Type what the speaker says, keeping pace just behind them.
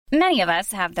Many of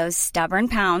us have those stubborn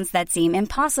pounds that seem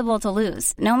impossible to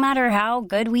lose, no matter how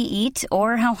good we eat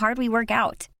or how hard we work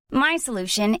out. My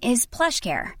solution is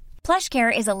PlushCare.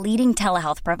 PlushCare is a leading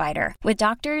telehealth provider with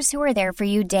doctors who are there for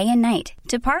you day and night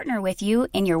to partner with you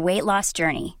in your weight loss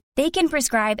journey. They can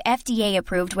prescribe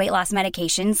FDA-approved weight loss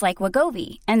medications like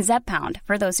Wegovy and Zepbound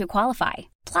for those who qualify.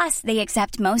 Plus, they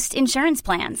accept most insurance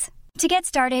plans. To get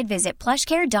started, visit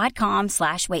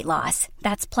plushcare.com/weightloss.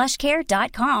 That's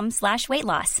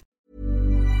plushcare.com/weightloss.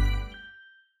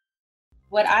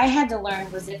 What I had to learn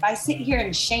was if I sit here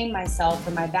and shame myself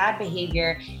for my bad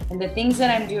behavior and the things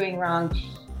that I'm doing wrong,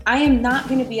 I am not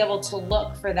going to be able to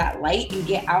look for that light and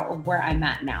get out of where I'm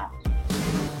at now.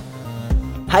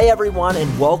 Hey everyone,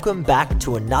 and welcome back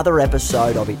to another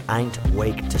episode of It Ain't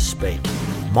Weak to Speak.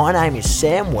 My name is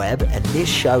Sam Webb, and this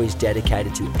show is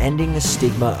dedicated to ending the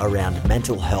stigma around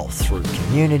mental health through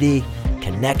community,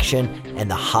 connection, and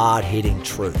the hard-hitting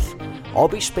truth. I'll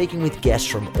be speaking with guests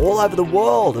from all over the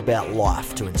world about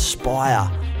life to inspire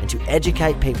and to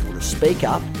educate people to speak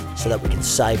up so that we can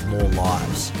save more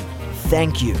lives.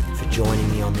 Thank you for joining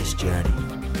me on this journey.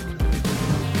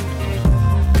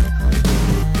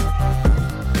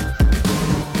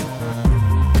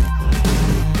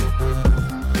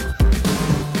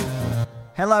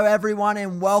 Hello everyone,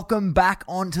 and welcome back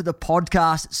onto the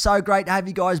podcast. It's so great to have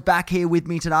you guys back here with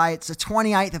me today. It's the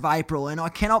 28th of April and I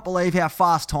cannot believe how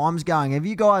fast time's going. Have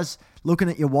you guys looking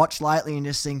at your watch lately and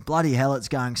just think, bloody hell, it's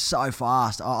going so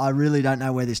fast? I really don't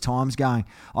know where this time's going.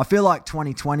 I feel like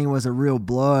 2020 was a real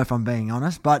blur, if I'm being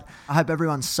honest, but I hope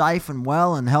everyone's safe and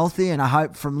well and healthy, and I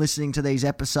hope from listening to these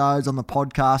episodes on the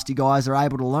podcast, you guys are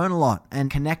able to learn a lot and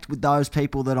connect with those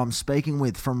people that I'm speaking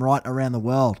with from right around the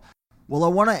world. Well, I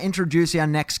want to introduce our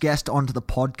next guest onto the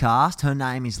podcast. Her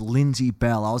name is Lindsay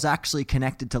Bell. I was actually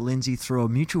connected to Lindsay through a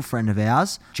mutual friend of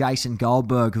ours, Jason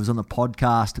Goldberg, who was on the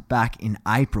podcast back in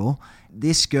April.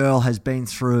 This girl has been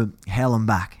through hell and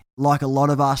back. Like a lot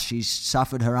of us, she's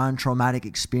suffered her own traumatic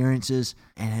experiences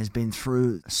and has been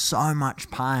through so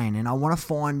much pain. And I want to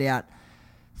find out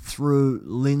through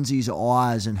Lindsay's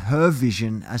eyes and her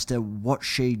vision as to what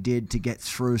she did to get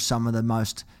through some of the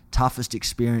most toughest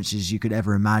experiences you could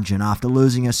ever imagine. After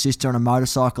losing her sister in a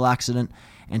motorcycle accident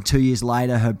and 2 years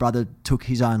later her brother took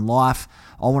his own life,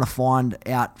 I want to find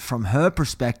out from her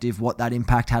perspective what that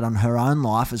impact had on her own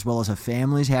life as well as her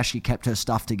family's, how she kept her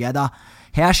stuff together,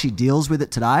 how she deals with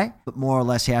it today, but more or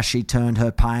less how she turned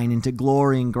her pain into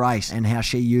glory and grace and how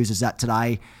she uses that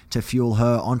today to fuel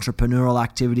her entrepreneurial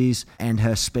activities and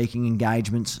her speaking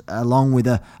engagements, along with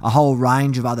a whole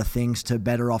range of other things to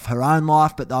better off her own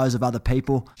life, but those of other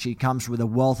people. She comes with a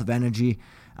wealth of energy,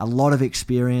 a lot of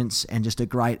experience, and just a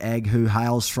great egg who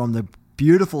hails from the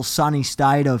beautiful sunny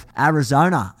state of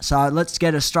Arizona. So let's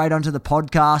get us straight onto the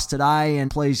podcast today,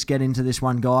 and please get into this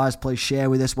one, guys. Please share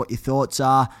with us what your thoughts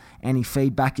are, any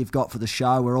feedback you've got for the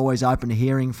show. We're always open to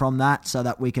hearing from that so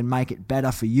that we can make it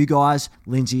better for you guys.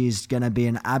 Lindsay is going to be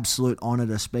an absolute honor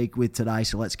to speak with today,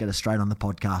 so let's get us straight on the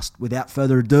podcast. Without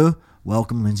further ado,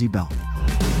 welcome Lindsay Bell.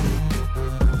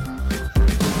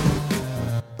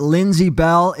 Lindsay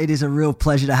Bell, it is a real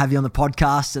pleasure to have you on the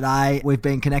podcast today. We've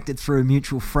been connected through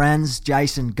mutual friends,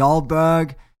 Jason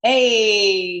Goldberg.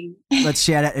 Hey! Let's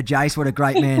shout out to Jace. What a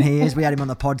great man he is. We had him on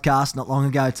the podcast not long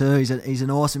ago too. He's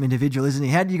an awesome individual, isn't he?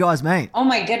 How did you guys meet? Oh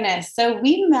my goodness. So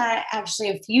we met actually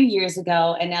a few years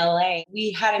ago in LA.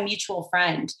 We had a mutual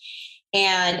friend,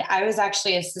 and I was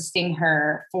actually assisting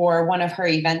her for one of her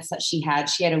events that she had.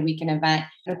 She had a weekend event.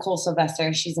 Nicole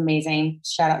Sylvester, she's amazing.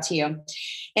 Shout out to you.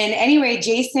 And anyway,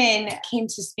 Jason came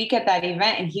to speak at that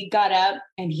event, and he got up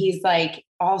and he's like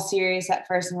all serious at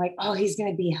first. I'm like, oh, he's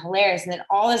going to be hilarious. And then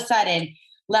all of a sudden,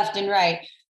 left and right,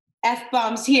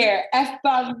 F-bombs here,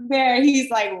 F-bombs there.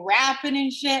 He's like rapping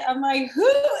and shit. I'm like, who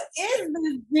is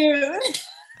this dude?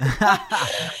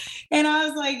 And I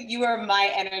was like, you are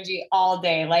my energy all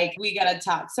day. Like, we got to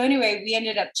talk. So anyway, we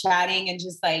ended up chatting and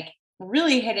just like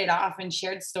really hit it off and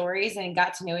shared stories and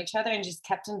got to know each other and just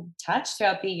kept in touch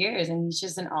throughout the years. And he's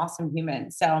just an awesome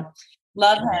human. So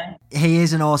love him. He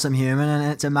is an awesome human, and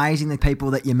it's amazing the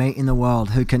people that you meet in the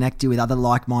world who connect you with other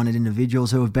like-minded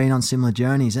individuals who have been on similar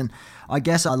journeys. And I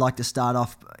guess I'd like to start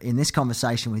off in this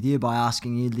conversation with you by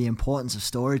asking you the importance of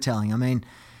storytelling. I mean,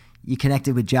 you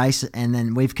connected with Jace, and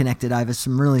then we've connected over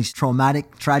some really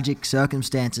traumatic, tragic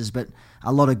circumstances, but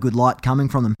a lot of good light coming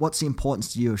from them. What's the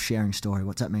importance to you of sharing story?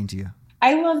 What's that mean to you?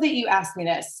 I love that you asked me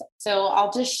this. So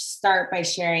I'll just start by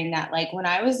sharing that, like, when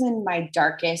I was in my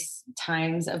darkest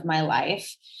times of my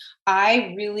life,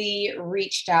 I really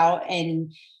reached out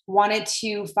and wanted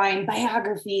to find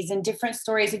biographies and different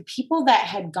stories of people that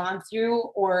had gone through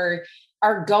or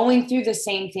are going through the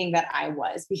same thing that I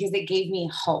was, because it gave me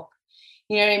hope.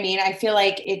 You know what I mean? I feel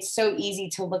like it's so easy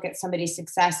to look at somebody's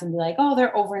success and be like, oh,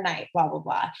 they're overnight, blah, blah,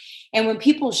 blah. And when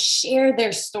people share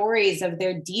their stories of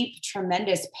their deep,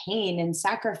 tremendous pain and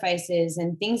sacrifices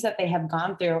and things that they have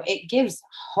gone through, it gives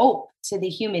hope to the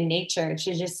human nature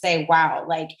to just say, wow,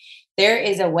 like there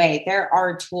is a way, there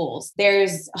are tools,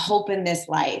 there's hope in this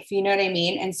life. You know what I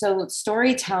mean? And so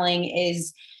storytelling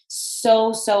is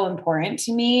so important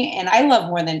to me. And I love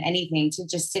more than anything to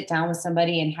just sit down with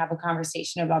somebody and have a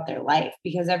conversation about their life,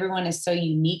 because everyone is so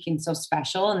unique and so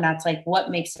special. And that's like what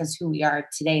makes us who we are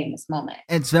today in this moment.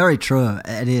 It's very true.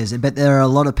 It is. But there are a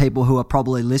lot of people who are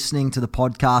probably listening to the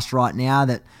podcast right now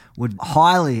that would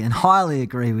highly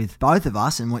agree with both of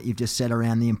us and what you've just said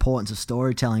around the importance of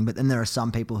storytelling. But then there are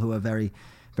some people who are very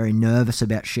nervous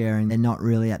about sharing. They're not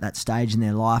really at that stage in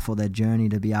their life or their journey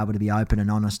to be able to be open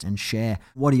and honest and share.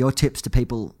 What are your tips to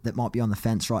people that might be on the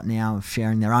fence right now of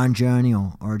sharing their own journey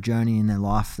or a journey in their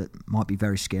life that might be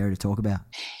very scary to talk about?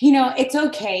 You know, it's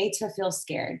okay to feel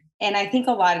scared. And I think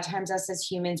a lot of times us as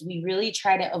humans, we really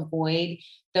try to avoid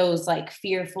those like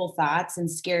fearful thoughts and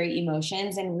scary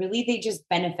emotions. And really, they just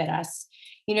benefit us.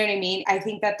 You know what I mean? I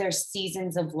think that there's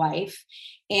seasons of life.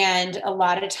 And a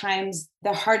lot of times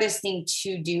the hardest thing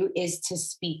to do is to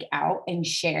speak out and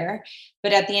share.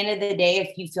 But at the end of the day,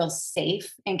 if you feel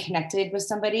safe and connected with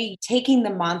somebody, taking the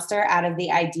monster out of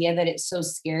the idea that it's so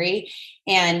scary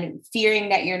and fearing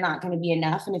that you're not going to be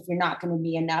enough. And if you're not going to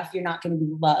be enough, you're not going to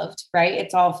be loved, right?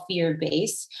 It's all fear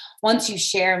based. Once you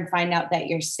share and find out that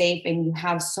you're safe and you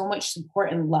have so much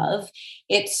support and love,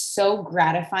 it's so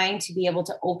gratifying to be able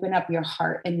to open up your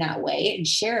heart in that way and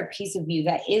share a piece of you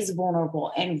that is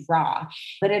vulnerable and raw.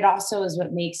 But it also is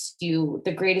what makes you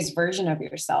the greatest version of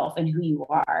yourself and who you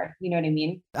are. You know what I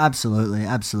mean? Absolutely.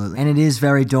 And it is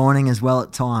very daunting as well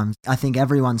at times. I think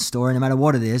everyone's story, no matter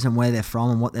what it is and where they're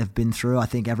from and what they've been through, I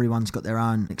think everyone's got their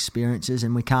own experiences,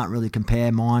 and we can't really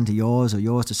compare mine to yours or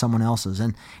yours to someone else's.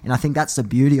 And I think that's the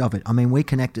beauty of it. I mean, we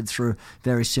connected through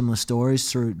very similar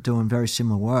stories, through doing very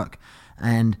similar work.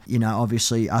 And, you know,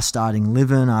 obviously us starting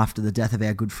Livin' after the death of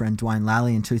our good friend Dwayne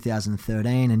Lally in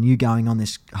 2013, and you going on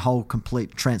this whole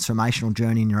complete transformational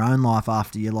journey in your own life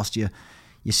after you lost your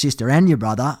sister and your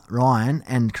brother, Ryan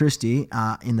and Christy,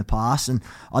 in the past. And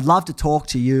I'd love to talk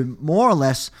to you more or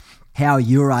less how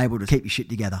you were able to keep your shit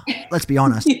together. Let's be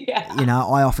honest. Yeah. You know,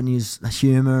 I often use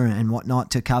humor and whatnot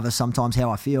to cover sometimes how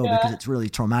I feel because it's really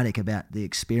traumatic about the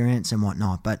experience and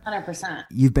whatnot. But 100%.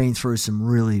 You've been through some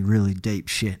really, really deep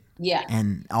shit. Yeah.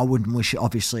 And I wouldn't wish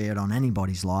obviously it on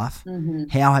anybody's life. Mm-hmm.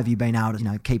 How have you been able to, you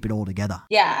know, keep it all together?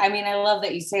 Yeah. I mean, I love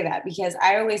that you say that, because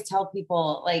I always tell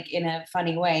people, like, in a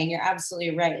funny way, and you're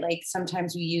absolutely right. Like,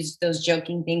 sometimes we use those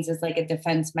joking things as like a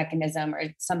defense mechanism or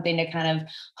something to kind of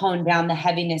hone down the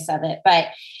heaviness of it. But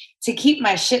to keep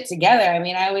my shit together, I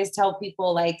mean, I always tell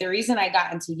people, like, the reason I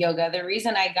got into yoga, the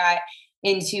reason I got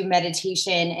into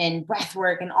meditation and breath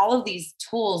work and all of these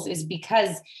tools is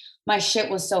because my shit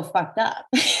was so fucked up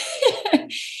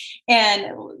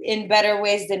and in better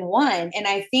ways than one. And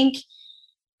I think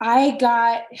I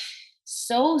got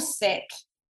so sick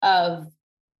of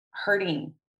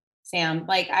hurting, Sam.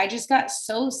 Like, I just got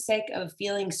so sick of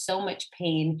feeling so much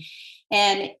pain.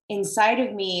 And inside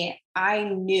of me, I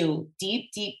knew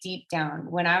deep down,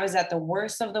 when I was at the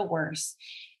worst of the worst,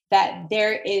 that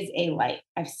there is a light.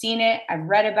 I've seen it. I've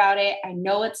read about it. I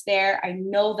know it's there. I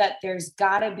know that there's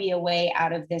got to be a way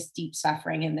out of this deep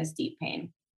suffering and this deep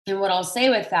pain. And what I'll say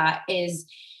with that is,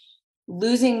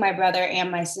 losing my brother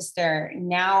and my sister,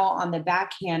 now on the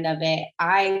backhand of it,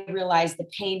 I realize the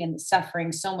pain and the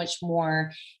suffering so much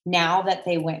more now that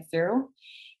they went through.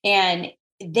 And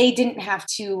they didn't have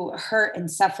to hurt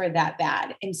and suffer that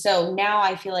bad. And so now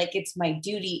I feel like it's my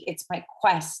duty, it's my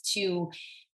quest to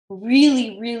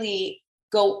really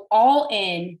go all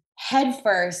in head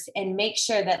first and make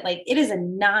sure that, like, it is a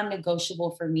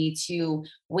non-negotiable for me to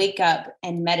wake up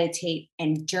and meditate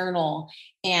and journal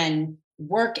and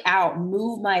work out,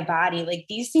 move my body. Like,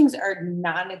 these things are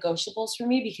non-negotiables for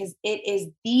me, because it is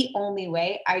the only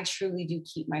way I truly do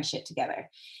keep my shit together.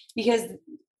 Because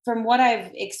from what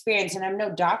I've experienced, and I'm no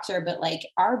doctor, but like,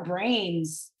 our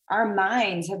brains, our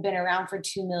minds have been around for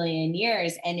 2 million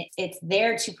years, and it's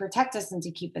there to protect us and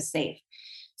to keep us safe.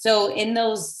 So in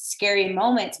those scary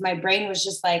moments, my brain was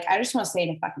just like, I just want to stay in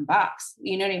a fucking box.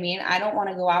 You know what I mean? I don't want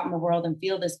to go out in the world and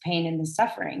feel this pain and this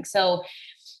suffering. So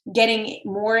getting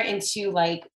more into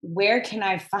like, where can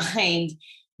I find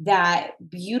that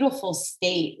beautiful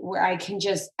state where I can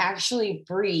just actually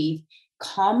breathe,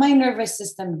 calm my nervous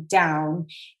system down,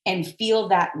 and feel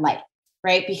that light,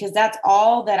 right? Because that's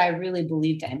all that I really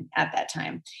believed in at that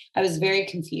time. I was very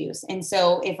confused. And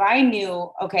so if I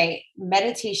knew, okay,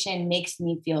 meditation makes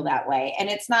me feel that way, and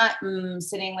it's not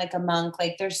sitting like a monk,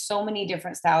 like there's so many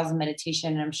different styles of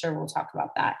meditation, and I'm sure we'll talk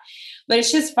about that, but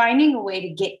it's just finding a way to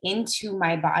get into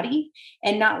my body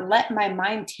and not let my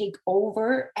mind take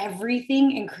over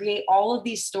everything and create all of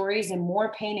these stories and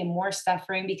more pain and more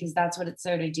suffering, because that's what it's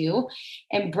there to do,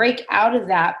 and break out of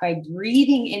that by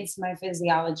breathing into my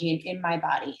physiology and in my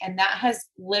body. And that has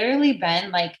literally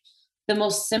been like the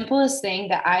most simplest thing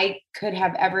that I could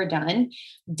have ever done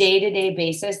day-to-day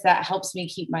basis that helps me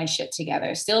keep my shit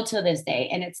together still to this day.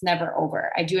 And it's never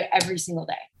over. I do it every single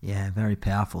day. Yeah, very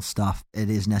powerful stuff. It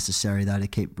is necessary though to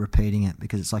keep repeating it,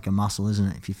 because it's like a muscle, isn't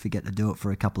it? If you forget to do it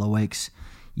for a couple of weeks,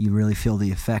 you really feel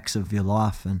the effects of your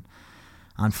life. And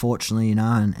unfortunately, you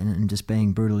know, and just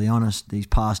being brutally honest, these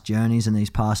past journeys and these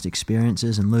past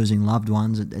experiences and losing loved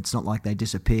ones, it's not like they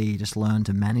disappear. You just learn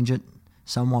to manage it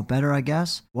somewhat better, I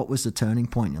guess. What was the turning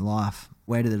point in your life?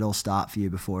 Where did it all start for you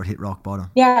before it hit rock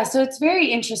bottom? Yeah, so it's very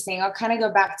interesting. I'll kind of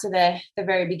go back to the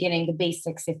very beginning, the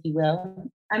basics, if you will.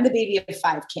 I'm the baby of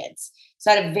 5 kids. So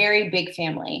I had a very big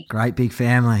family. Great big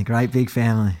family.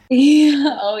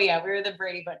 Yeah. Oh yeah, we were the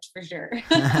Brady Bunch for sure.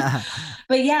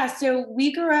 But yeah, so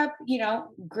we grew up, you know,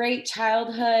 great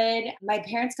childhood. My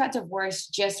parents got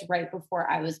divorced just right before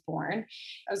I was born. It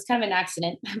was kind of an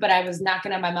accident, but I was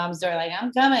knocking on my mom's door like,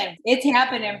 I'm coming. It's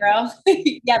happening, bro.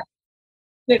 Yeah.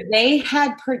 But they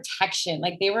had protection.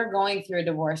 Like they were going through a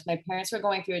divorce. My parents were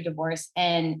going through a divorce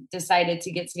and decided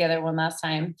to get together one last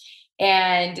time.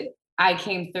 And I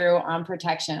came through on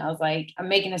protection. I was like, I'm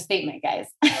making a statement, guys.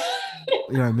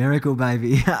 You're a miracle,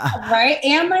 baby. Right.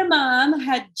 And my mom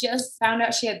had just found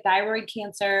out she had thyroid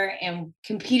cancer and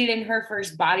competed in her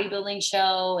first bodybuilding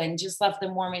show and just left the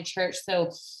Mormon church.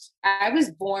 So I was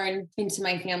born into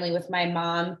my family with my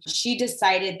mom. She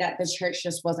decided that the church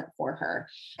just wasn't for her.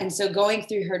 And so going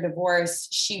through her divorce,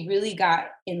 she really got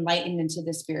enlightened into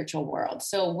the spiritual world.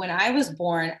 So when I was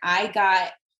born, I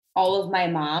got all of my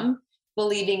mom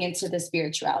believing into the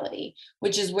spirituality,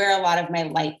 which is where a lot of my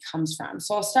light comes from.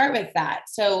 So I'll start with that.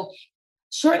 So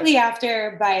shortly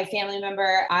after, by a family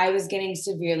member, I was getting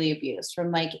severely abused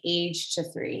from like age to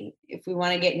 3. If we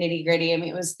want to get nitty gritty, I mean,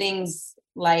 it was things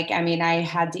like, I mean, I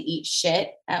had to eat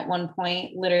shit at one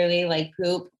point, literally like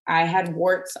poop. I had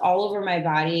warts all over my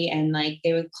body, and like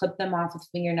they would clip them off with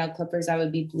fingernail clippers. I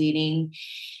would be bleeding.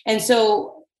 And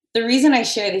so the reason I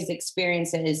share these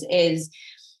experiences is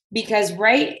because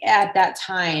right at that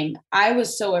time, I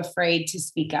was so afraid to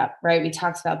speak up, right? We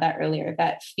talked about that earlier,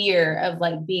 that fear of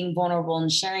like being vulnerable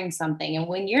and sharing something. And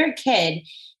when you're a kid,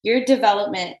 your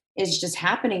development is just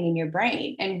happening in your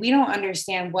brain. And we don't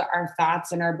understand what our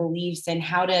thoughts and our beliefs and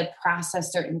how to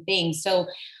process certain things. So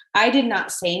I did not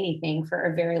say anything for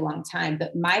a very long time.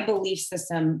 But my belief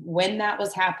system when that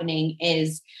was happening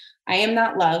is I am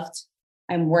not loved.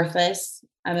 I'm worthless.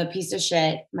 I'm a piece of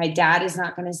shit. My dad is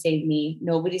not going to save me.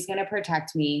 Nobody's going to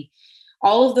protect me.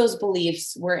 All of those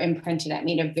beliefs were imprinted at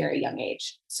me at a very young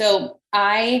age. So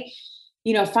I,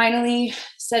 finally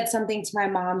said something to my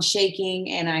mom shaking,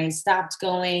 and I stopped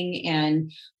going,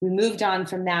 and we moved on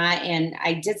from that. And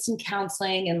I did some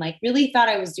counseling and like really thought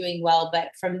I was doing well. But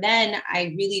from then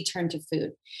I really turned to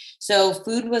food. So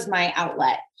food was my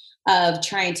outlet of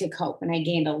trying to cope. And I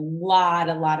gained a lot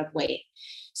of weight.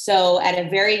 So at a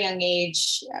very young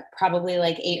age, probably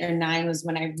like 8 or 9 was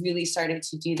when I really started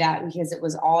to do that, because it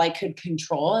was all I could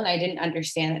control. And I didn't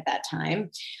understand at that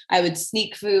time. I would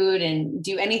sneak food and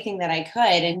do anything that I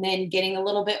could. And then getting a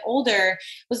little bit older,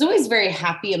 was always very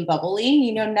happy and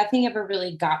bubbly. Nothing ever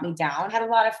really got me down. Had a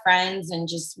lot of friends and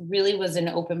just really was an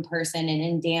open person and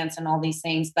in dance and all these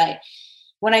things. But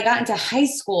when I got into high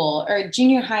school, or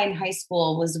junior high and high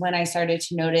school, was when I started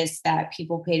to notice that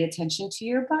people paid attention to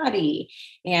your body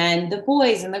and the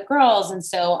boys and the girls. And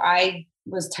so I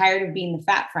was tired of being the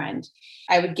fat friend.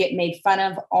 I would get made fun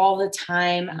of all the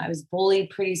time. I was bullied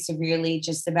pretty severely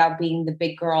just about being the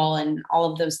big girl and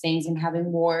all of those things and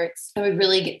having warts. I would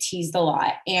really get teased a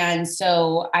lot. And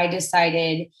so I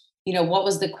decided, what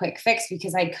was the quick fix,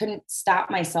 because I couldn't stop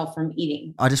myself from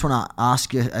eating. I just want to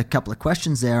ask you a couple of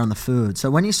questions there on the food.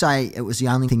 So when you say it was the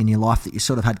only thing in your life that you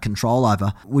sort of had control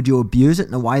over, would you abuse it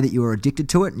in a way that you were addicted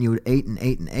to it and you would eat and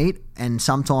eat and eat, and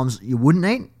sometimes you wouldn't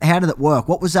eat? How did it work?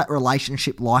 What was that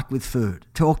relationship like with food?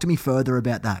 Talk to me further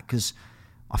about that, because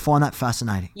I find that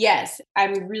fascinating. Yes,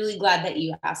 I'm really glad that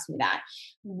you asked me that.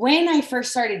 When I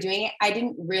first started doing it, I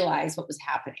didn't realize what was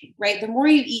happening, right? The more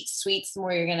you eat sweets, the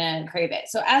more you're going to crave it.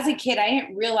 So as a kid, I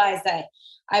didn't realize that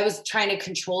I was trying to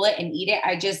control it and eat it.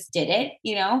 I just did it,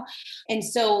 you know? And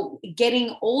so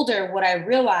getting older, what I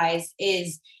realized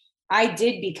is I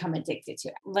did become addicted to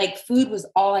it. Like food was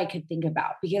all I could think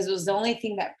about because it was the only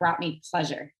thing that brought me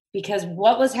pleasure. Because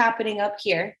what was happening up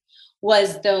here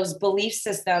was those belief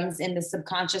systems in the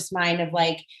subconscious mind of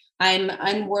like, I'm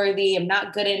unworthy, I'm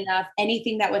not good enough,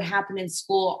 anything that would happen in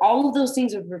school, all of those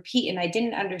things would repeat. And I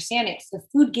didn't understand it. So the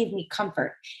food gave me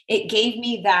comfort. It gave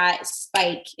me that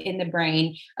spike in the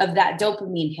brain of that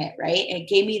dopamine hit, right? It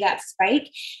gave me that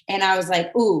spike. And I was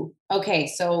like, ooh, okay,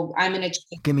 so I'm going to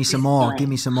give me some more, give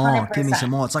me some more, 100%. Give me some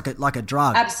more. It's like a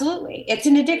drug. Absolutely. It's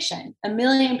an addiction,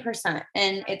 1,000,000%.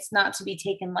 And it's not to be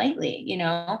taken lightly, you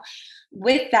know?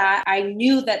 With that, I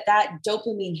knew that that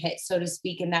dopamine hit, so to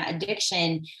speak, and that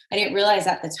addiction, I didn't realize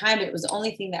at the time it was the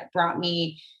only thing that brought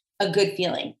me a good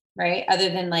feeling, right? Other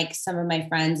than like some of my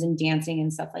friends and dancing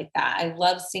and stuff like that. I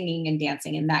love singing and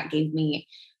dancing, and that gave me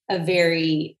a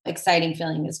very exciting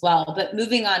feeling as well. But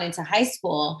moving on into high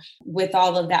school with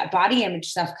all of that body image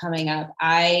stuff coming up,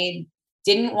 I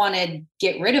didn't want to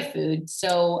get rid of food.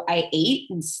 So I ate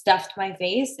and stuffed my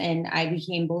face and I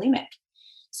became bulimic.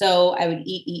 So I would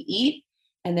eat,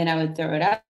 and then I would throw it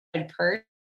up, I'd purge.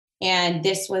 And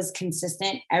this was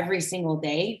consistent every single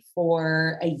day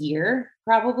for a year,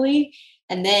 probably.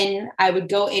 And then I would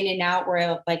go in and out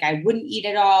where like I wouldn't eat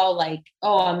at all. Like,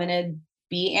 oh, I'm going to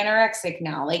be anorexic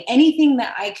now. Like anything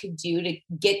that I could do to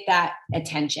get that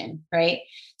attention, right?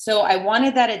 So I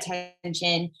wanted that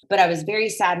attention, but I was very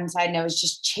sad inside and I was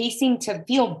just chasing to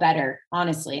feel better,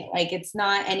 honestly. Like it's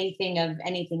not anything of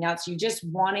anything else. You're just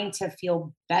wanting to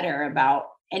feel better about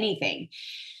anything.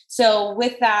 So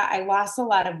with that, I lost a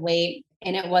lot of weight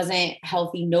and it wasn't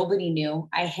healthy. Nobody knew.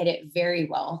 I hid it very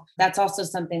well. That's also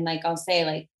something like I'll say,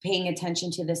 like paying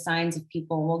attention to the signs of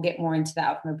people. And we'll get more into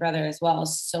that with my brother as well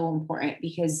is so important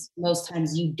because most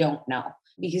times you don't know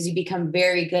because you become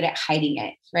very good at hiding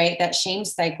it, right? That shame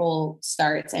cycle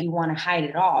starts and you want to hide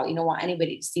it all. You don't want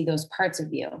anybody to see those parts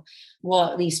of you. Well,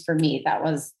 at least for me, that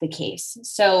was the case.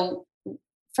 So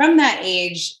from that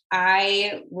age,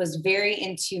 I was very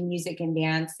into music and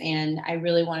dance and I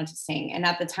really wanted to sing. And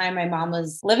at the time, my mom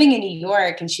was living in New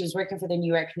York and she was working for the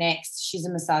New York Knicks. She's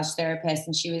a massage therapist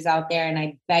and she was out there and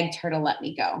I begged her to let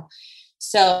me go.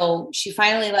 So she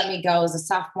finally let me go as a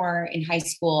sophomore in high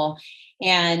school.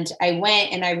 And I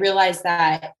went and I realized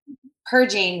that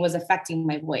purging was affecting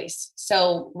my voice.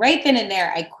 So right then and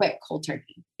there, I quit cold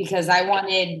turkey because I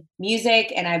wanted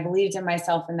music and I believed in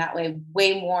myself in that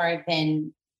way more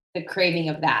than the craving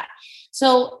of that.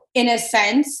 So in a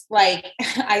sense, like,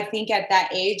 I think at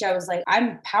that age, I was like,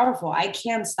 I'm powerful. I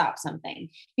can stop something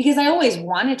because I always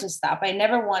wanted to stop. I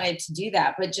never wanted to do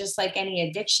that. But just like any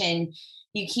addiction,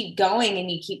 you keep going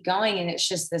and you keep going. And it's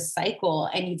just this cycle.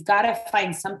 And you've got to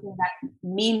find something that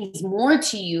means more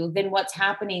to you than what's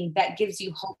happening that gives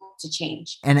you hope to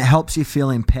change. And it helps you feel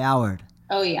empowered.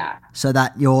 Oh, yeah. So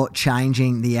that you're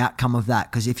changing the outcome of that.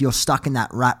 Because if you're stuck in that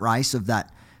rat race of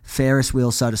that Ferris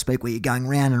wheel, so to speak, where you're going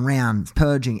round and round,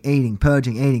 purging, eating,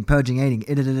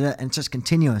 and it's just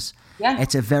continuous. Yeah.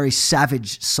 It's a very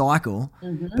savage cycle.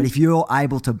 Mm-hmm. But if you're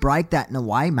able to break that in a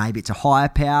way, maybe it's a higher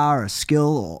power, a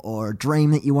skill, or a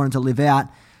dream that you wanted to live out,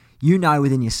 you know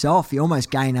within yourself, you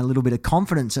almost gain a little bit of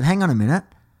confidence and hang on a minute,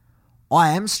 I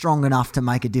am strong enough to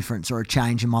make a difference or a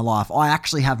change in my life. I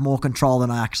actually have more control than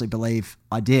I actually believe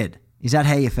I did. Is that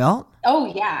how you felt?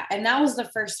 Oh yeah. And that was the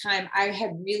first time I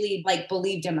had really like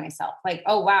believed in myself. Like,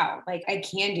 oh wow, like I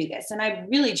can do this. And I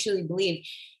really truly believe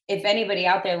if anybody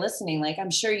out there listening, like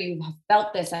I'm sure you've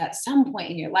felt this at some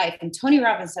point in your life. And Tony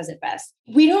Robbins says it best.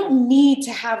 We don't need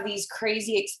to have these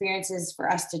crazy experiences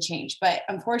for us to change. But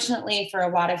unfortunately, for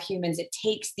a lot of humans, it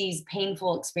takes these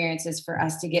painful experiences for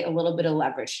us to get a little bit of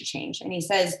leverage to change. And he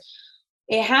says,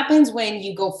 it happens when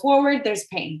you go forward, there's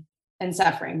pain and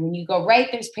suffering. When you go right,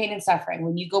 there's pain and suffering.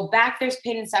 When you go back, there's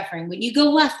pain and suffering. When you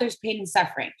go left, there's pain and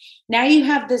suffering. Now you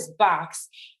have this box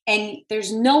and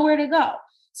there's nowhere to go.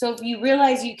 So if you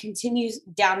realize you continue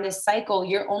down this cycle,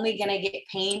 you're only going to get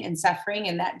pain and suffering,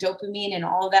 and that dopamine and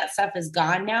all of that stuff is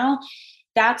gone now.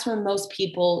 That's when most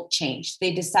people change.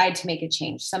 They decide to make a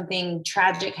change. Something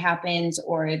tragic happens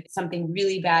or something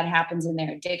really bad happens in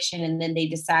their addiction, and then they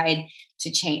decide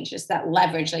to change. It's that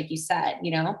leverage, like you said,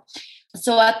 you know?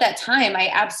 So at that time, I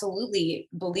absolutely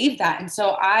believed that. And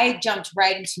so I jumped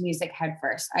right into music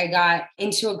headfirst. I got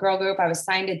into a girl group. I was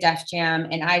signed to Def Jam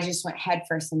and I just went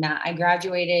headfirst in that. I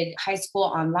graduated high school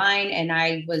online and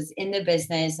I was in the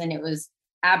business and it was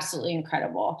absolutely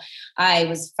incredible. I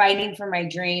was fighting for my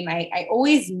dream. I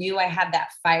always knew I had that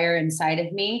fire inside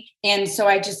of me. And so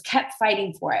I just kept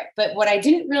fighting for it. But what I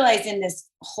didn't realize in this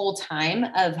whole time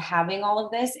of having all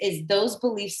of this is those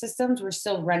belief systems were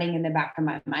still running in the back of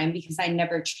my mind because I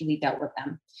never truly dealt with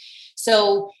them.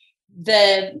 So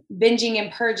the binging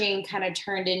and purging kind of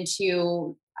turned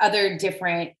into other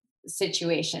different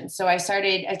situations. So I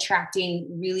started attracting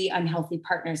really unhealthy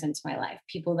partners into my life,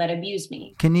 people that abused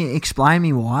me. Can you explain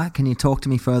me why? Can you talk to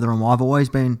me further on why? I've always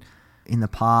been, in the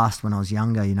past when I was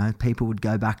younger, people would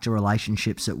go back to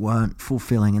relationships that weren't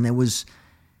fulfilling and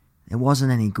there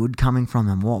wasn't any good coming from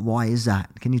them. Why is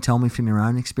that? Can you tell me from your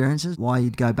own experiences why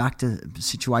you'd go back to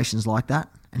situations like that?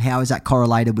 And how is that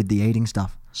correlated with the eating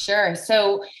stuff? Sure.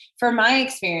 So for my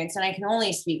experience, and I can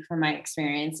only speak from my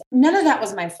experience, none of that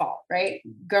was my fault, right?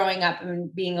 Growing up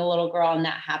and being a little girl and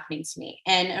that happening to me.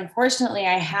 And unfortunately,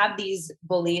 I had these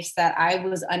beliefs that I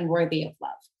was unworthy of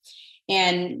love.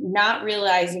 And not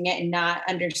realizing it and not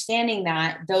understanding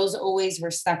that, those always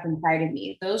were stuck inside of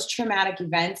me. Those traumatic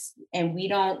events, and we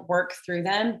don't work through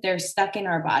them, they're stuck in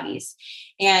our bodies.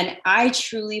 And I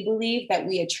truly believe that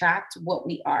we attract what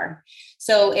we are.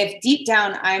 So if deep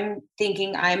down I'm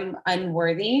thinking I'm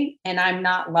unworthy and I'm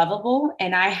not lovable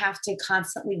and I have to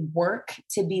constantly work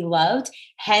to be loved,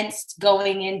 hence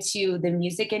going into the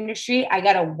music industry, I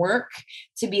got to work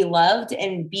to be loved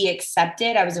and be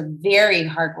accepted. I was a very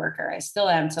hard worker. I still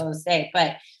am till this day,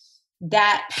 but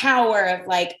that power of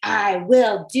like, I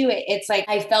will do it. It's like,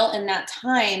 I felt in that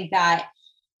time that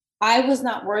I was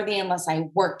not worthy unless I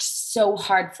worked so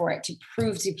hard for it to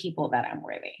prove to people that I'm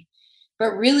worthy.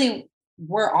 But really,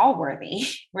 we're all worthy,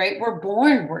 right? We're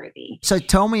born worthy. So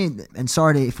tell me, and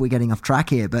sorry if we're getting off track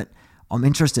here, but I'm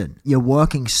interested. You're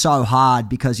working so hard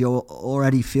because you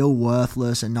already feel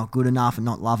worthless and not good enough and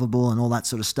not lovable and all that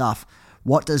sort of stuff.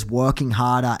 What does working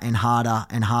harder and harder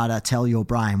and harder tell your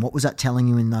brain? What was that telling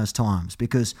you in those times?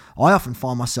 Because I often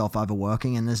find myself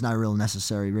overworking and there's no real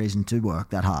necessary reason to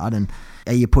work that hard. And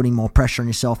are you putting more pressure on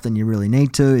yourself than you really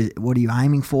need to? What are you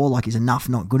aiming for? Like, is enough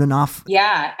not good enough?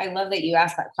 Yeah, I love that you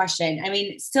asked that question. I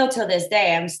mean, still till this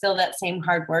day, I'm still that same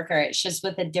hard worker. It's just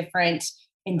with a different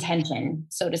intention,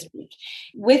 so to speak.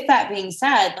 With that being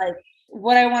said, like,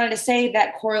 what I wanted to say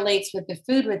that correlates with the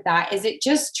food with that is it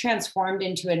just transformed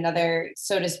into another,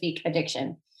 so to speak,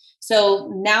 addiction.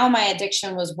 So now my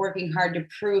addiction was working hard to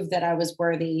prove that I was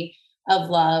worthy of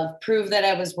love, prove that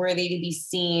I was worthy to be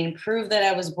seen, prove that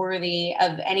I was worthy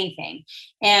of anything.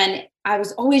 And I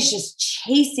was always just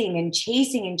chasing and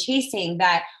chasing and chasing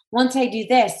that once I do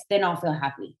this, then I'll feel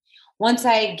happy. Once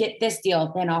I get this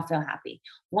deal, then I'll feel happy.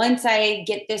 Once I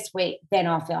get this weight, then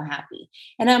I'll feel happy.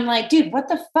 And I'm like, dude, what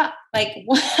the fuck? Like,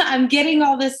 I'm getting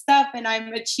all this stuff and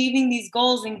I'm achieving these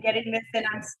goals and getting this, and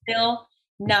I'm still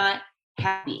not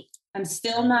happy. I'm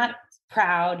still not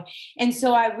proud. And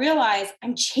so I realized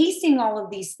I'm chasing all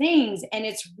of these things, and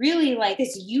it's really like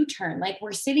this U-turn. Like,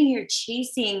 we're sitting here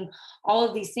chasing all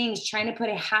of these things, trying to put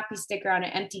a happy sticker on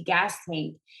an empty gas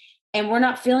tank, and we're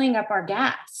not filling up our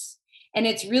gas. And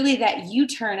it's really that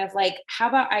U-turn of like, how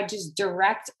about I just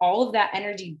direct all of that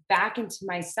energy back into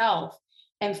myself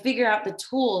and figure out the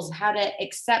tools, how to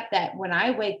accept that when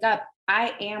I wake up,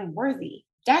 I am worthy.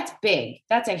 That's big.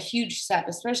 That's a huge step,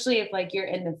 especially if like you're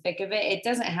in the thick of it. It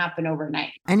doesn't happen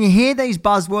overnight. And you hear these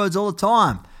buzzwords all the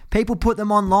time. People put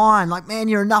them online like, man,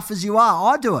 you're enough as you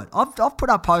are. I do it. I've put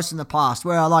up posts in the past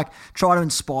where I like try to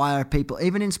inspire people,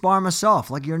 even inspire myself.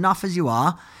 Like, you're enough as you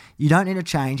are. You don't need to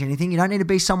change anything. You don't need to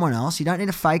be someone else. You don't need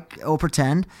to fake or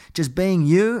pretend. Just being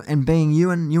you and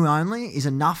you only is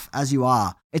enough as you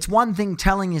are. It's one thing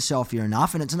telling yourself you're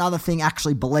enough, and it's another thing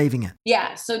actually believing it.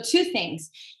 Yeah. So two things.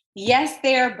 Yes,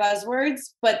 they are buzzwords,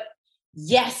 but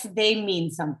yes, they mean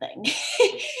something.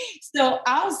 So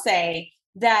I'll say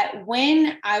that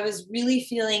when I was really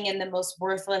feeling in the most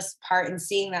worthless part and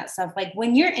seeing that stuff, like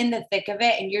when you're in the thick of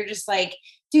it and you're just like,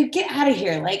 dude, get out of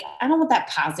here. Like, I don't want that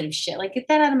positive shit. Like, get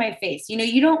that out of my face. You know,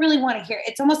 you don't really want to hear it.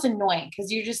 It's almost annoying because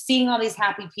you're just seeing all these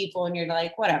happy people and you're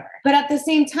like, whatever. But at the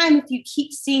same time, if you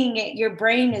keep seeing it, your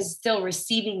brain is still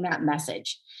receiving that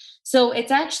message. So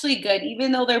it's actually good,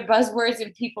 even though they're buzzwords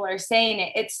and people are saying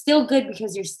it, it's still good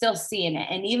because you're still seeing it.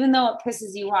 And even though it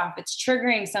pisses you off, it's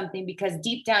triggering something because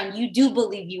deep down, you do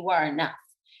believe you are enough,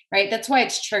 right? That's why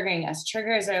it's triggering us.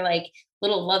 Triggers are like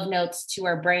little love notes to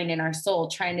our brain and our soul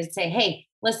trying to say, hey,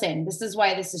 listen, this is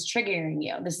why this is triggering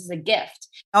you. This is a gift.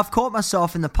 I've caught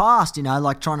myself in the past,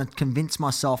 like trying to convince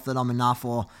myself that I'm enough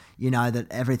or, that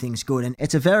everything's good. And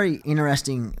it's a very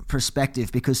interesting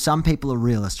perspective because some people are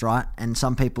realists, right? And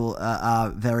some people are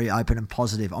very open and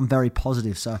positive. I'm very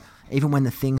positive. So even when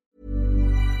the things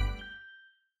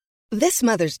This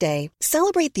Mother's Day,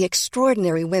 celebrate the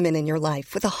extraordinary women in your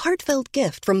life with a heartfelt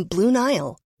gift from Blue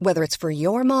Nile. Whether it's for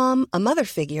your mom, a mother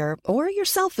figure, or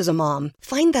yourself as a mom,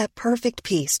 find that perfect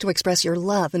piece to express your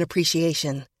love and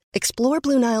appreciation. Explore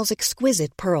Blue Nile's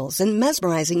exquisite pearls and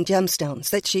mesmerizing gemstones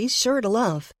that she's sure to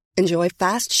love. Enjoy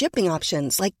fast shipping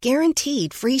options like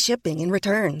guaranteed free shipping and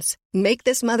returns. Make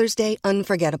this Mother's Day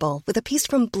unforgettable with a piece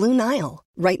from Blue Nile.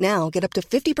 Right now, get up to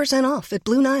 50% off at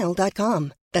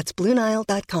BlueNile.com. That's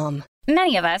BlueNile.com.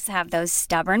 Many of us have those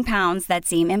stubborn pounds that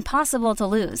seem impossible to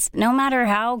lose, no matter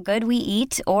how good we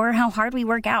eat or how hard we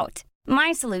work out.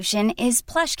 My solution is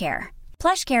PlushCare.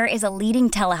 PlushCare is a leading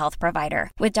telehealth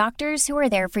provider with doctors who are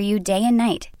there for you day and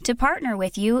night to partner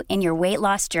with you in your weight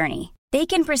loss journey. They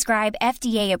can prescribe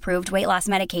FDA-approved weight loss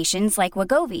medications like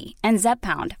Wegovy and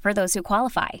Zepbound for those who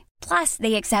qualify. Plus,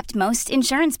 they accept most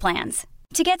insurance plans.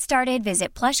 To get started,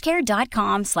 visit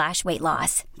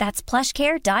plushcare.com/weightloss. That's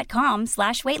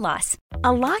plushcare.com/weightloss.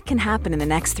 A lot can happen in the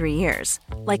next 3 years.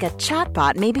 Like a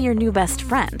chatbot may be your new best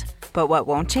friend. But what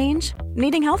won't change?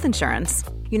 Needing health insurance.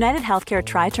 United Healthcare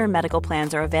Tri-Term Medical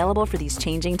Plans are available for these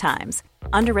changing times.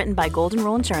 Underwritten by Golden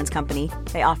Rule Insurance Company,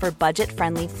 they offer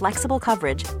budget-friendly, flexible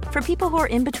coverage for people who are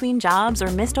in between jobs or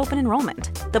missed open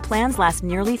enrollment. The plans last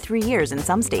nearly 3 years in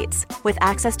some states, with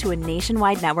access to a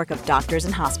nationwide network of doctors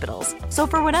and hospitals. So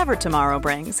for whatever tomorrow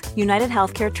brings, United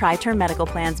Healthcare Tri-Term Medical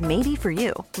Plans may be for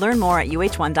you. Learn more at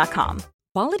uh1.com.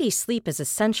 Quality sleep is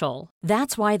essential.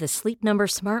 That's why the Sleep Number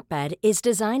Smart Bed is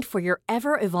designed for your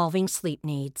ever-evolving sleep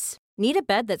needs. Need a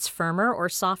bed that's firmer or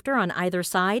softer on either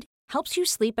side? Helps you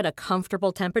sleep at a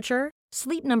comfortable temperature?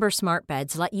 Sleep Number Smart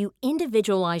Beds let you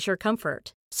individualize your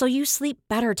comfort, so you sleep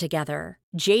better together.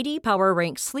 J.D. Power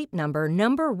ranks Sleep Number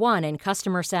number 1 in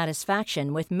customer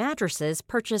satisfaction with mattresses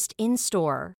purchased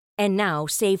in-store. And now,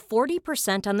 save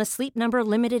 40% on the Sleep Number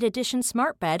Limited Edition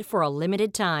Smart Bed for a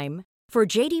limited time. For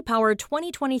J.D. Power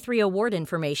 2023 award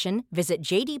information, visit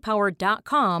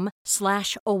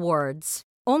jdpower.com/awards.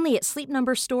 Only at Sleep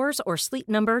Number stores or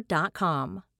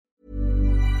sleepnumber.com.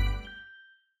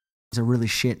 Are really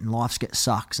shit and life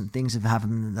sucks and things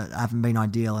haven't been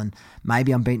ideal, and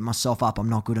maybe I'm beating myself up. I'm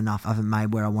not good enough. I haven't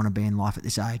made where I want to be in life at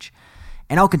this age.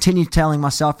 And I'll continue telling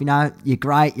myself, you're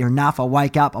great, you're enough. I'll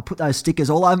wake up, I'll put those stickers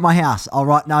all over my house. I'll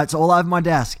write notes all over my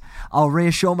desk. I'll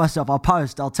reassure myself, I'll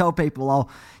post, I'll tell people,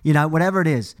 whatever it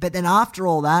is. But then after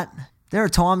all that, there are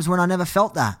times when I never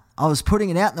felt that. I was putting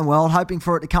it out in the world, hoping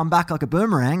for it to come back like a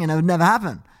boomerang, and it would never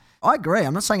happen. I agree.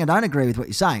 I'm not saying I don't agree with what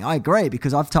you're saying. I agree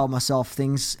because I've told myself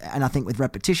things, and I think with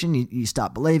repetition, you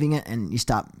start believing it and you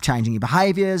start changing your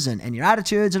behaviors and your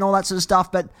attitudes and all that sort of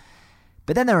stuff. But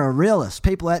then there are realists,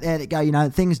 people out there that go,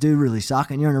 things do really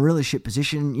suck and you're in a really shit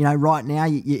position. Right now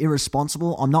you're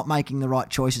irresponsible. I'm not making the right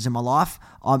choices in my life.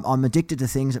 I'm addicted to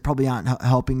things that probably aren't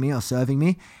helping me or serving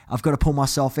me. I've got to pull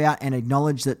myself out and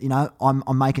acknowledge that,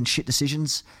 I'm making shit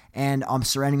decisions and I'm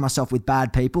surrounding myself with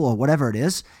bad people or whatever it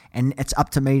is. And it's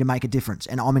up to me to make a difference.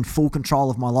 And I'm in full control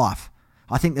of my life.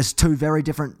 I think there's two very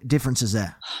different differences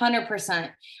there.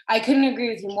 100%. I couldn't agree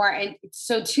with you more. And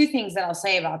so two things that I'll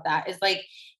say about that is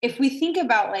if we think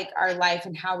about our life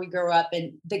and how we grow up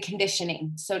and the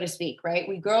conditioning, so to speak, right?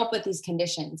 We grow up with these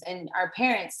conditions and our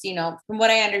parents, from what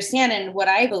I understand and what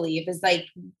I believe is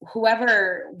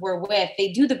whoever we're with,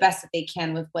 they do the best that they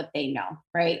can with what they know,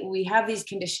 right? We have these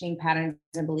conditioning patterns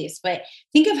and beliefs, but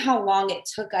think of how long it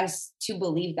took us to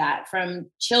believe that from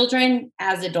children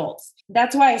as adults.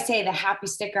 That's why I say the happy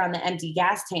sticker on the empty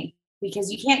gas tank,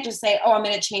 because you can't just say, oh, I'm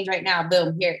going to change right now.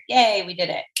 Boom, here. Yay, we did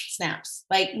it. Snaps.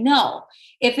 No,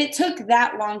 if it took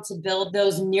that long to build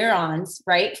those neurons,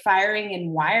 right? Firing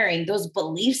and wiring, those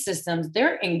belief systems,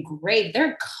 they're engraved,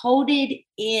 they're coded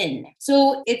in.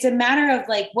 So it's a matter of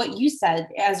what you said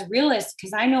as realists,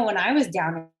 because I know when I was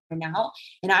down and out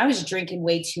and I was drinking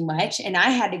way too much and I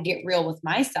had to get real with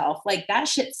myself, that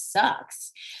shit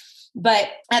sucks. But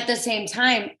at the same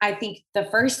time, I think the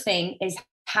first thing is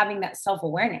having that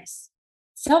self-awareness.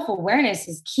 Self-awareness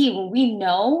is key. When we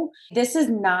know this is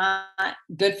not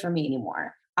good for me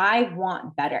anymore, I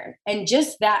want better. And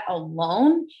just that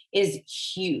alone is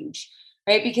huge,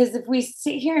 right? Because if we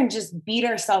sit here and just beat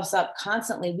ourselves up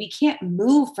constantly, we can't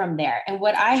move from there. And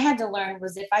what I had to learn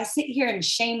was if I sit here and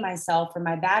shame myself for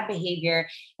my bad behavior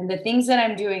and the things that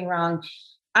I'm doing wrong,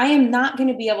 I am not going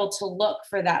to be able to look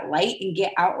for that light and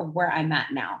get out of where I'm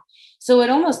at now. So it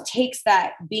almost takes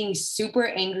that being super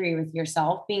angry with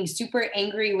yourself, being super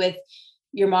angry with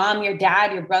your mom, your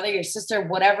dad, your brother, your sister,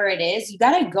 whatever it is. You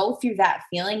got to go through that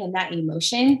feeling and that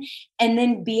emotion and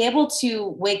then be able to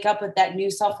wake up with that new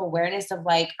self-awareness of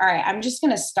all right, I'm just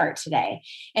going to start today.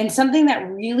 And something that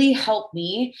really helped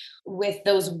me with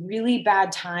those really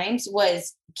bad times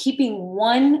was keeping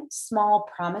one small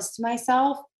promise to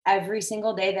myself every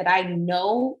single day that I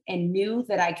know and knew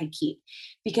that I could keep.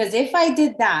 Because if I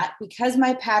did that, because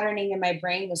my patterning in my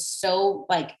brain was so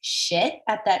like shit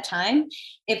at that time,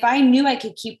 if I knew I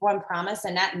could keep one promise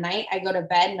and at night I go to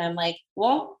bed and I'm like,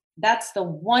 well, that's the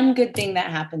one good thing that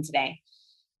happened today,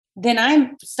 then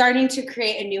I'm starting to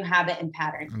create a new habit and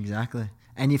pattern. Exactly.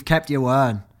 And you've kept your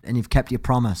word and you've kept your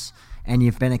promise and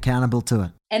you've been accountable to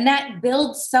it. And that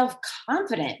builds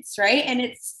self-confidence, right? And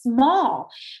it's small.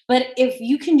 But if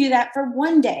you can do that for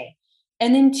one day,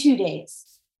 and then 2 days,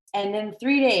 and then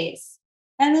 3 days,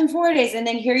 and then 4 days, and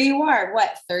then here you are,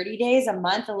 30 days, a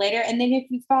month later. And then if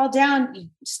you fall down, you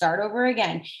start over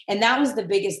again. And that was the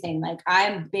biggest thing. Like,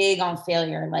 I'm big on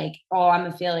failure. Like, oh, I'm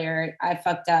a failure. I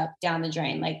fucked up, down the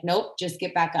drain. Like, nope, just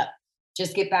get back up.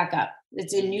 Just get back up.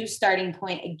 It's a new starting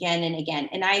point again and again.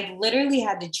 And I literally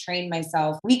had to train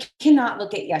myself. We cannot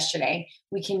look at yesterday.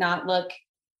 We cannot look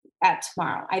at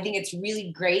tomorrow. I think it's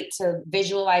really great to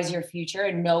visualize your future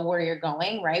and know where you're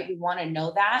going, right? We want to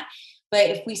know that. But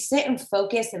if we sit and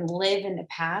focus and live in the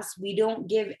past, we don't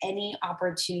give any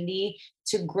opportunity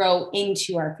to grow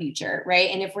into our future, right?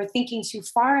 And if we're thinking too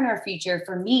far in our future,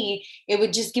 for me, it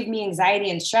would just give me anxiety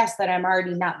and stress that I'm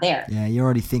already not there. Yeah, you're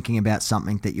already thinking about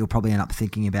something that you'll probably end up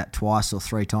thinking about twice or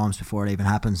 3 times before it even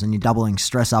happens, and you're doubling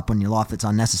stress up on your life that's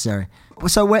unnecessary.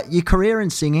 So your career in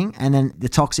singing and then the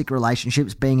toxic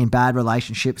relationships, being in bad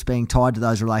relationships, being tied to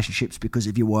those relationships because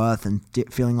of your worth and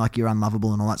feeling like you're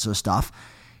unlovable and all that sort of stuff.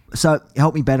 So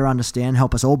help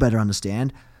us all better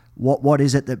understand, what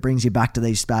is it that brings you back to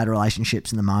these bad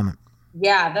relationships in the moment?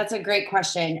 Yeah, that's a great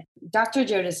question. Dr.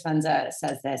 Joe Dispenza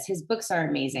says this. His books are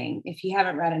amazing. If you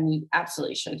haven't read him, you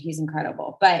absolutely should. He's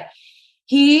incredible. But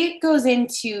he goes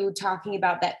into talking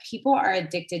about that people are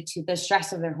addicted to the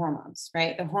stress of their hormones,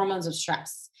 right? The hormones of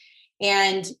stress.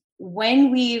 And when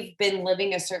we've been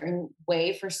living a certain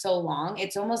way for so long,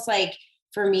 it's almost like,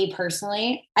 for me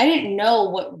personally, I didn't know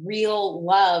what real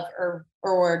love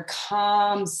or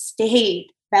calm state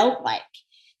felt like.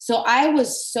 So I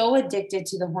was so addicted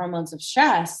to the hormones of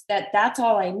stress that that's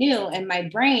all I knew. And my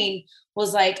brain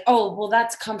was like, oh, well,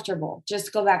 that's comfortable.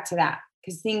 Just go back to that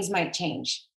because things might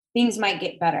change. Things might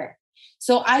get better.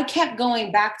 So I kept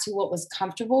going back to what was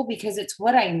comfortable because it's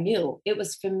what I knew. It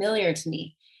was familiar to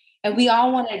me. And we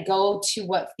all want to go to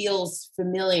what feels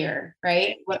familiar,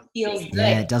 right? What feels good.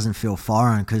 Yeah, it doesn't feel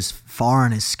foreign because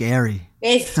foreign is scary.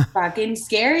 It's fucking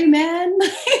scary, man.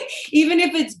 Even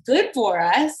if it's good for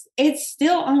us, it's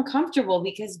still uncomfortable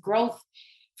because growth,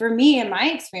 for me, in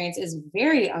my experience, is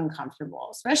very uncomfortable,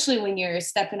 especially when you're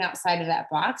stepping outside of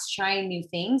that box, trying new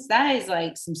things. That is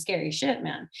like some scary shit,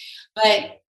 man.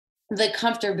 But the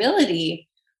comfortability,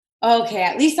 okay,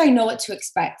 at least I know what to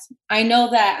expect. I know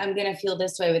that I'm going to feel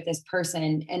this way with this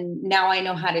person. And now I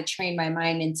know how to train my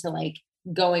mind into like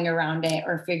going around it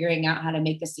or figuring out how to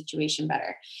make the situation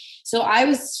better. So I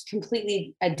was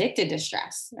completely addicted to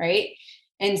stress, right?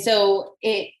 And so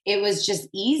it was just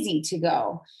easy to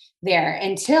go there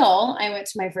until I went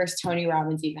to my first Tony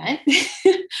Robbins event,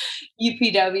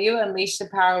 UPW, Unleash the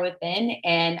Power Within.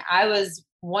 And I was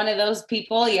one of those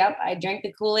people. Yep. I drank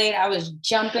the Kool-Aid. I was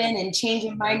jumping and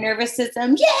changing my nervous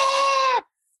system. Yeah.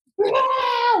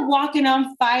 Walking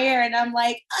on fire. And I'm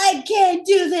like, I can't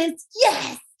do this.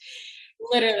 Yes.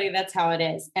 Literally, that's how it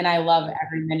is. And I love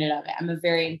every minute of it. I'm a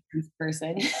very intense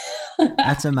person.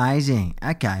 That's amazing.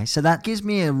 Okay. So that gives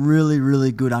me a really,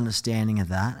 really good understanding of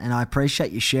that. And I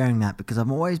appreciate you sharing that because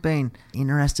I've always been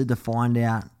interested to find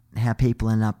out how people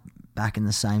end up back in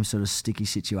the same sort of sticky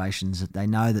situations that they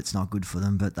know that's not good for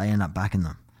them, but they end up back in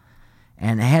them.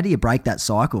 And how do you break that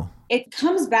cycle? It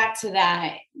comes back to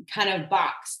that kind of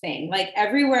box thing. Like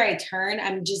everywhere I turn,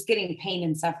 I'm just getting pain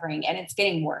and suffering and it's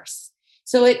getting worse.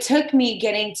 So it took me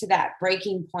getting to that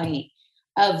breaking point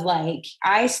of like,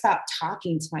 I stopped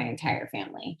talking to my entire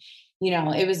family. You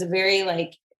know, it was a very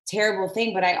like terrible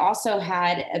thing, but I also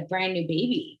had a brand new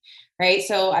baby, right?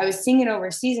 So I was singing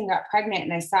overseas and got pregnant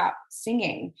and I stopped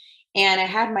singing and I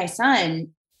had my son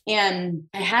and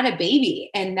I had a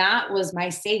baby and that was my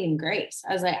saving grace.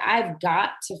 I was like, I've got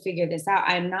to figure this out.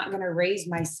 I'm not going to raise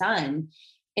my son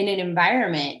in an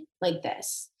environment like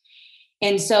this.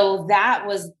 And so that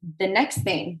was the next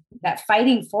thing, that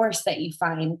fighting force that you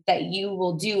find that you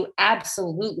will do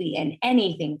absolutely and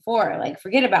anything for. Like,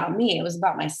 forget about me. It was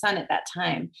about my son at that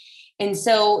time. And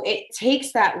so it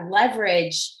takes that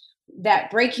leverage, that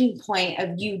breaking point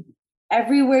of you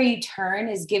everywhere you turn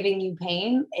is giving you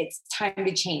pain, it's time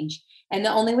to change. And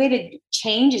the only way to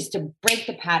change is to break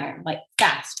the pattern, like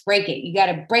fast, break it. You got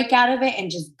to break out of it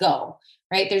and just go,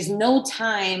 right? There's no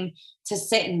time to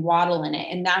sit and waddle in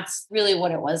it. And that's really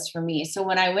what it was for me. So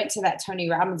when I went to that Tony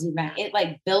Robbins event, it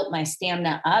like built my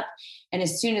stamina up. And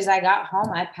as soon as I got home,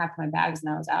 I packed my bags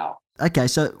and I was out. Okay,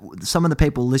 so some of the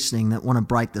people listening that want to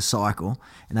break the cycle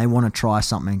and they want to try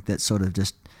something that sort of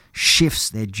just shifts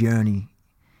their journey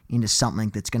into something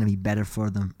that's going to be better for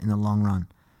them in the long run.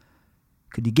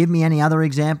 Could you give me any other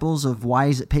examples of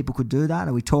ways that people could do that?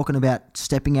 Are we talking about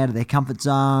stepping out of their comfort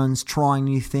zones, trying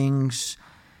new things,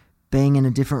 being in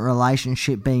a different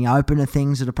relationship, being open to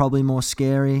things that are probably more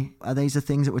scary? Are these the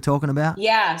things that we're talking about?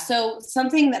 Yeah. So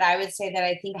something that I would say that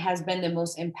I think has been the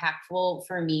most impactful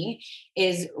for me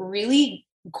is really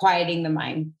quieting the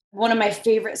mind. One of my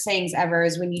favorite sayings ever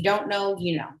is, when you don't know,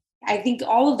 you know. I think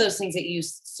all of those things that you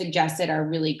suggested are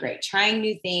really great. Trying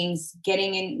new things,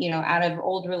 getting in, out of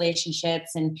old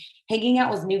relationships and hanging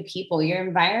out with new people. Your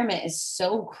environment is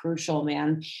so crucial,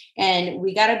 man. And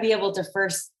we got to be able to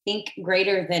first think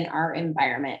greater than our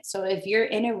environment. So if you're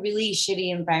in a really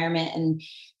shitty environment and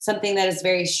something that is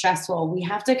very stressful, we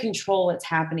have to control what's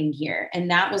happening here.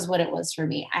 And that was what it was for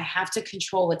me. I have to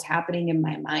control what's happening in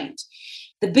my mind.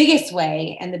 The biggest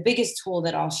way and the biggest tool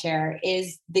that I'll share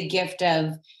is the gift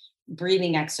of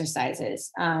breathing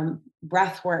exercises,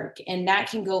 breath work, and that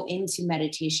can go into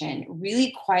meditation,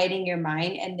 really quieting your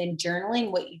mind, and then journaling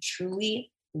what you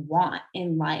truly want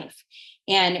in life,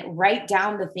 and write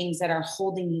down the things that are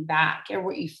holding you back or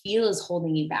what you feel is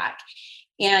holding you back.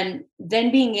 And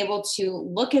then being able to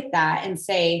look at that and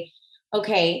say,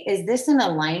 okay, is this in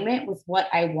alignment with what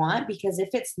I want? Because if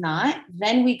it's not,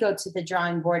 then we go to the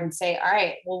drawing board and say, all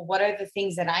right, well, what are the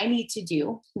things that I need to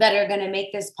do that are going to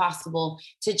make this possible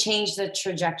to change the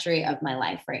trajectory of my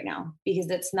life right now? Because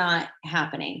it's not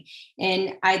happening.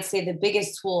 And I'd say the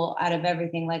biggest tool out of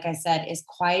everything, like I said, is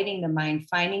quieting the mind,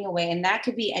 finding a way. And that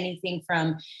could be anything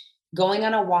from going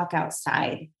on a walk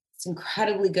outside. It's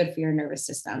incredibly good for your nervous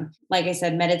system. Like I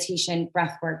said, meditation,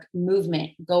 breath work, movement,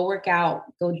 go work out,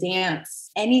 go dance,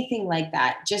 anything like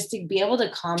that, just to be able to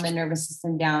calm the nervous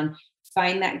system down,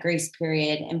 find that grace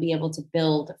period, and be able to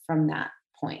build from that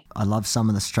point. I love some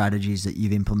of the strategies that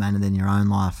you've implemented in your own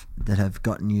life that have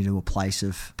gotten you to a place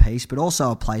of peace, but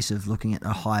also a place of looking at a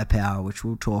higher power, which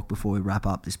we'll talk before we wrap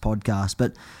up this podcast.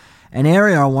 But an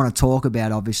area I want to talk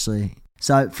about, obviously,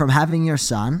 so from having your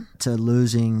son to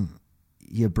losing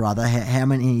your brother, how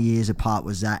many years apart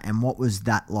was that, and what was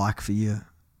that like for you?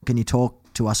 Can you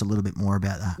talk to us a little bit more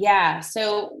about that? Yeah.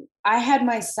 So I had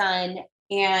my son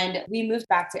and we moved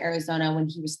back to Arizona when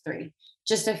he was 3.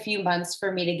 Just a few months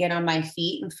for me to get on my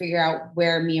feet and figure out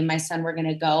where me and my son were going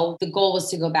to go. The goal was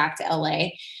to go back to LA.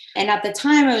 And at the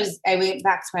time I went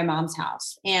back to my mom's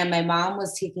house, and my mom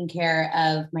was taking care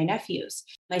of my nephews.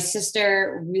 My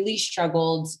sister really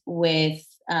struggled with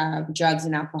drugs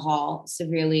and alcohol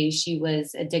severely. She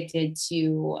was addicted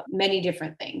to many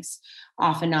different things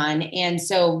off and on. And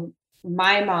so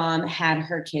my mom had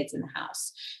her kids in the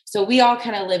house. So we all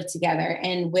kind of lived together.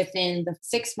 And within the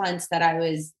 6 months that I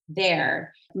was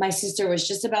there, my sister was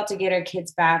just about to get her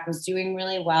kids back, was doing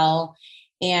really well.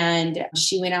 And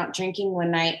she went out drinking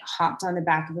one night, hopped on the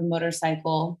back of a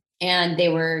motorcycle, and they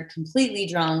were completely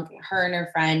drunk, her and her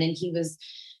friend. And he was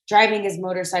driving his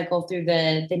motorcycle through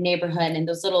the neighborhood, and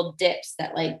those little dips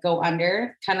that like go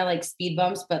under, kind of like speed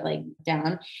bumps, but like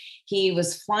down. He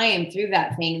was flying through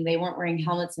that thing. They weren't wearing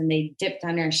helmets, and they dipped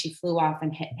under, and she flew off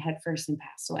and hit head first and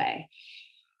passed away.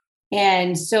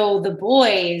 And so the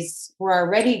boys were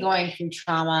already going through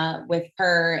trauma with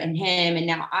her and him. And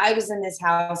now I was in this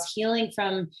house healing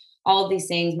from all of these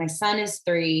things. My son is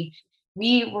 3.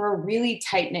 We were a really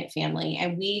tight-knit family.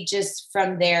 And we just,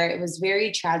 from there, it was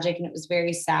very tragic and it was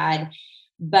very sad,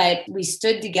 but we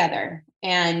stood together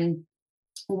and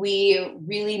we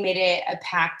really made it a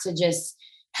pact to just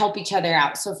help each other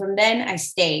out. So from then I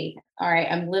stayed. All right,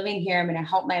 I'm living here. I'm going to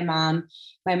help my mom.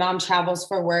 My mom travels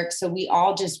for work. So we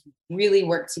all just really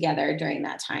worked together during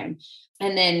that time.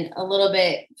 And then a little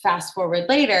bit fast forward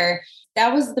later,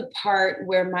 that was the part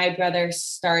where my brother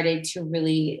started to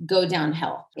really go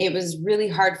downhill. It was really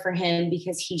hard for him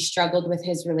because he struggled with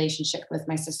his relationship with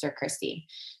my sister, Christy.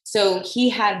 So he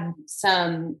had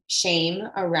some shame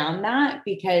around that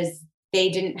because they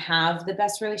didn't have the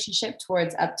best relationship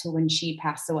towards up to when she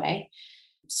passed away.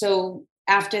 So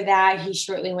after that, he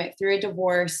shortly went through a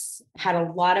divorce, had a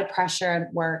lot of pressure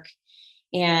at work.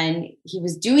 and he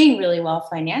was doing really well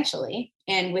financially.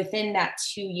 And within that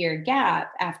 2-year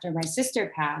gap after my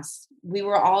sister passed, we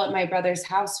were all at my brother's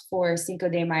house for Cinco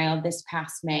de Mayo this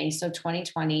past May. So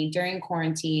 2020, during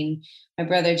quarantine, my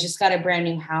brother just got a brand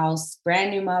new house,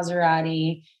 brand new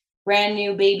Maserati, brand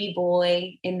new baby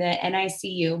boy in the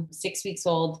NICU, 6 weeks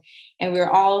old. And we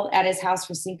were all at his house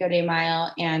for Cinco de Mayo.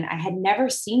 And I had never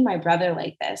seen my brother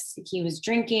like this. He was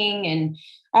drinking, and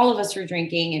all of us were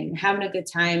drinking and having a good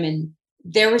time. And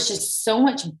there was just so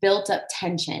much built up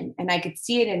tension, and I could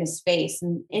see it in his face.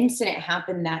 An incident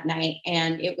happened that night,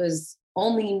 and it was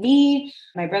only me,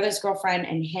 my brother's girlfriend,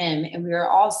 and him. And we were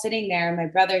all sitting there, and my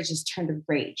brother just turned to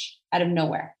rage out of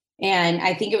nowhere. And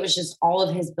I think it was just all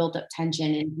of his built up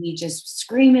tension, and he just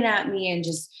screaming at me and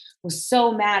just was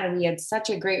so mad. And we had such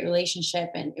a great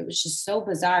relationship, and it was just so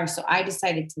bizarre. So I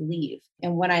decided to leave.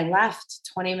 And when I left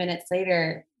 20 minutes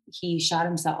later, he shot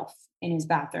himself in his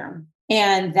bathroom.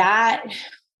 And that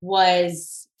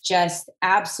was just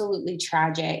absolutely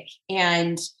tragic.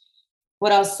 And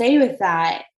what I'll say with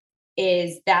that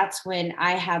is that's when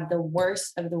I had the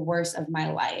worst of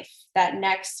my life. That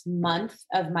next month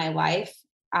of my life,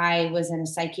 I was in a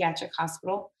psychiatric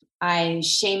hospital. I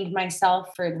shamed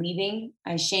myself for leaving.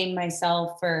 I shamed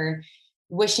myself for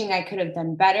wishing I could have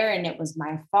done better, and it was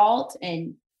my fault.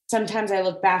 And sometimes I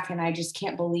look back and I just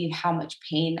can't believe how much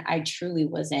pain I truly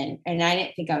was in. And I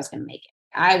didn't think I was going to make it.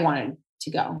 I wanted to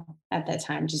go at that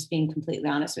time, just being completely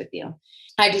honest with you.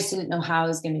 I just didn't know how I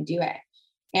was going to do it.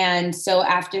 And so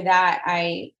after that,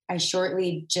 I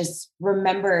shortly just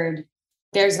remembered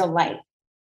there's a light.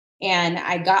 And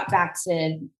I got back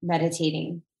to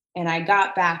meditating, and I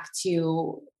got back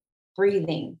to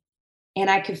breathing, and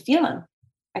I could feel him.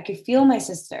 I could feel my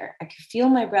sister. I could feel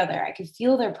my brother. I could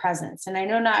feel their presence. And I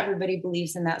know not everybody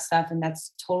believes in that stuff, and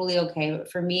that's totally okay.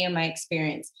 But for me and my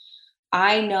experience,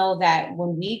 I know that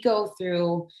when we go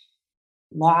through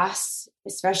loss,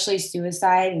 especially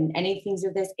suicide and any things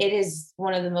of this, it is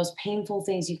one of the most painful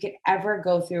things you could ever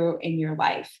go through in your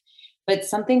life. But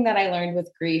something that I learned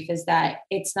with grief is that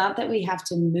it's not that we have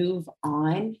to move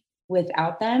on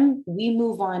without them. We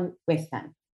move on with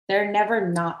them. They're never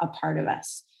not a part of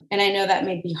us. And I know that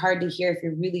may be hard to hear if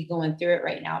you're really going through it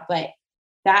right now, but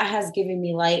that has given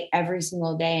me light every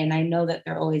single day. And I know that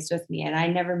they're always with me, and I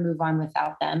never move on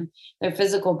without them. Their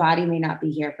physical body may not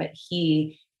be here, but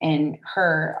he and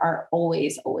her are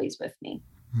always, always with me.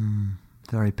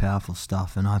 Very powerful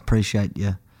stuff. And I appreciate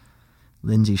you,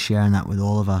 Lindsay, sharing that with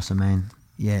all of us. I mean,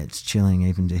 yeah, it's chilling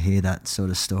even to hear that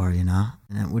sort of story, you know.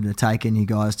 And it would have taken you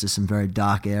guys to some very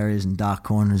dark areas and dark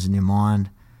corners in your mind.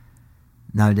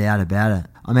 No doubt about it.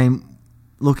 I mean,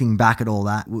 looking back at all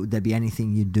that, would there be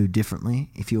anything you'd do differently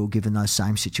if you were given those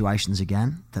same situations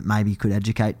again that maybe could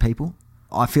educate people?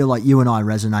 I feel like you and I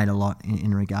resonate a lot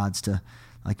in regards to,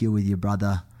 like, you with your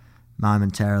brother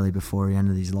momentarily before he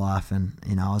ended his life. And,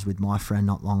 you know, I was with my friend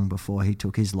not long before he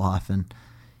took his life, and,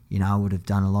 you know, I would have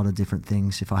done a lot of different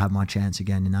things if I had my chance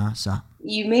again, you know, so.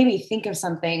 You made me think of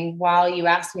something while you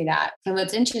asked me that. And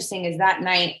what's interesting is that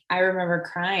night, I remember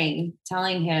crying,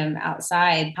 telling him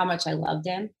outside how much I loved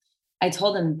him. I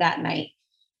told him that night,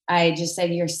 I just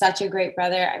said, "You're such a great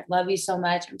brother. I love you so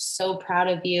much. I'm so proud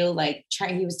of you." Like,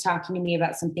 he was talking to me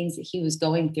about some things that he was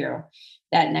going through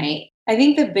that night. I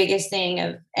think the biggest thing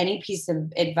of any piece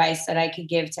of advice that I could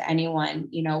give to anyone,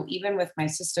 you know, even with my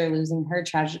sister losing her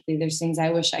tragically, there's things I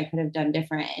wish I could have done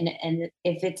different. And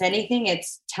if it's anything,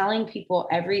 it's telling people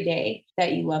every day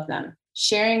that you love them,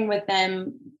 sharing with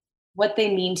them what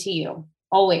they mean to you,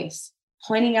 always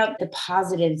pointing out the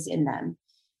positives in them,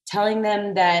 telling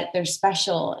them that they're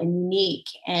special and unique,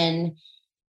 and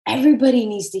everybody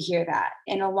needs to hear that.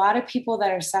 And a lot of people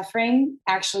that are suffering,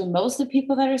 actually most of the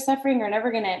people that are suffering, are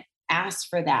never going to ask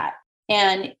for that.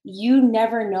 And you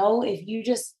never know if you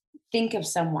just think of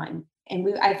someone.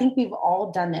 And I think we've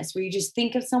all done this, where you just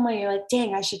think of someone, you're like,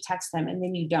 dang, I should text them. And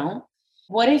then you don't.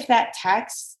 What if that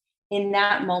text in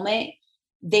that moment,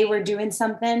 they were doing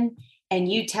something and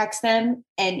you text them,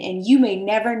 and you may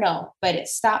never know, but it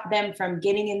stopped them from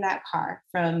getting in that car,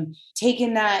 from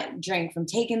taking that drink, from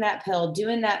taking that pill,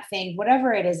 doing that thing,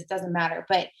 whatever it is, it doesn't matter.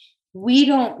 But we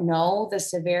don't know the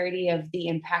severity of the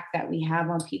impact that we have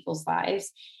on people's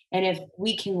lives. And if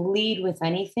we can lead with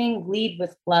anything, lead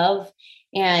with love,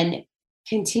 and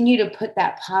continue to put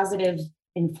that positive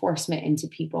enforcement into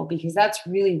people, because that's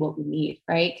really what we need,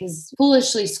 right? Because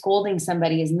foolishly scolding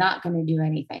somebody is not going to do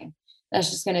anything. That's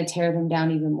just going to tear them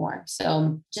down even more.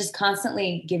 So just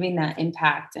constantly giving that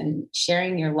impact and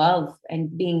sharing your love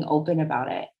and being open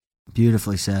about it.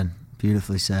 Beautifully said.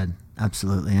 Beautifully said.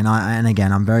 Absolutely. And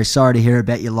again, I'm very sorry to hear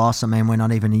about your loss. I mean, we're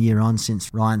not even a year on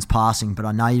since Ryan's passing, but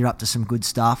I know you're up to some good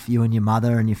stuff. You and your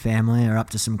mother and your family are up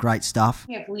to some great stuff.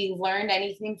 If we learned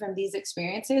anything from these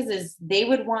experiences is they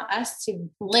would want us to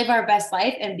live our best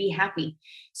life and be happy.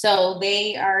 So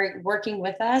they are working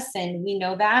with us and we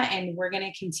know that, and we're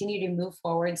going to continue to move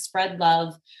forward, spread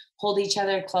love, hold each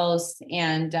other close.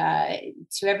 And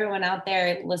to everyone out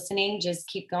there listening, just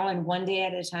keep going one day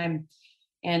at a time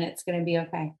and it's going to be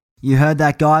okay. You heard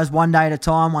that, guys. One day at a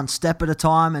time, one step at a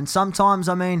time. And sometimes,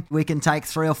 I mean, we can take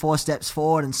 3 or 4 steps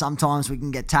forward and sometimes we can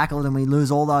get tackled and we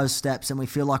lose all those steps and we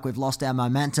feel like we've lost our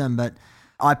momentum. But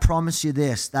I promise you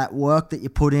this, that work that you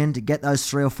put in to get those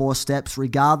 3 or 4 steps,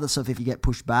 regardless of if you get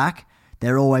pushed back,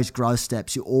 they're always growth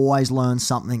steps. You always learn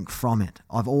something from it.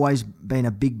 I've always been a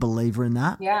big believer in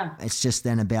that. Yeah. It's just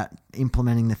then about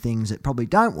implementing the things that probably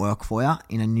don't work for you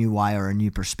in a new way or a new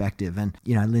perspective. And,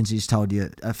 you know, Lindsay's told you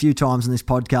a few times in this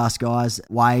podcast, guys,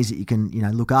 ways that you can, you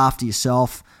know, look after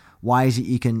yourself, ways that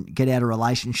you can get out of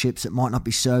relationships that might not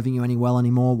be serving you any well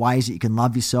anymore, ways that you can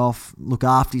love yourself, look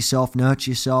after yourself,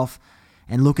 nurture yourself,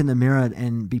 and look in the mirror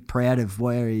and be proud of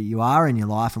where you are in your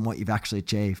life and what you've actually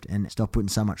achieved, and stop putting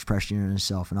so much pressure on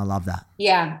yourself. And I love that.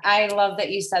 Yeah, I love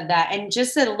that you said that. And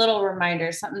just a little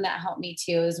reminder, something that helped me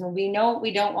too, is when we know what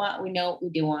we don't want, we know what we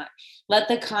do want. Let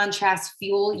the contrast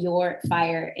fuel your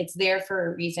fire. It's there for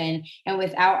a reason. And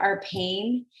without our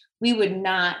pain, we would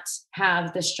not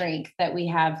have the strength that we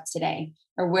have today,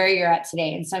 or where you're at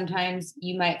today. And sometimes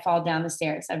you might fall down the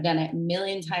stairs. I've done it a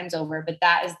million times over, but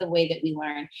that is the way that we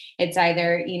learn. It's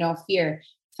either, you know, fear,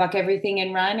 fuck everything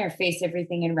and run, or face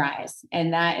everything and rise.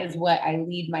 And that is what I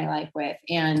lead my life with.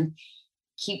 And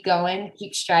keep going,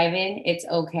 keep striving. It's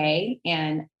okay.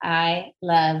 And I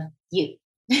love you.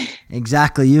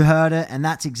 Exactly. You heard it. And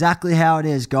that's exactly how it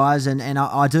is, guys. And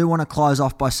I do want to close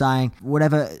off by saying,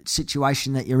 whatever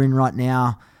situation that you're in right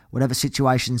now, whatever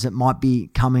situations that might be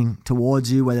coming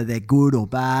towards you, whether they're good or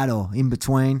bad or in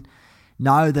between,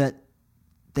 know that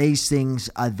these things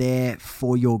are there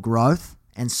for your growth.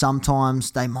 And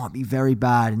sometimes they might be very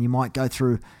bad and you might go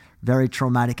through very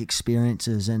traumatic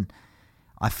experiences. And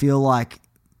I feel like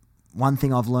one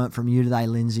thing I've learned from you today,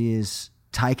 Lindsay, is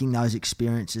taking those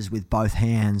experiences with both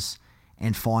hands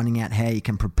and finding out how you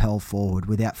can propel forward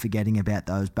without forgetting about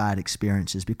those bad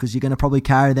experiences, because you're going to probably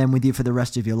carry them with you for the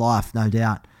rest of your life, no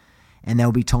doubt. And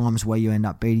there'll be times where you end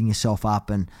up beating yourself up,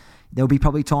 and there'll be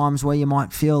probably times where you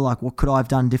might feel like, what could I have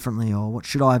done differently, or what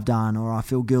should I have done, or I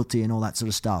feel guilty and all that sort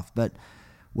of stuff. But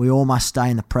we all must stay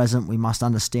in the present. We must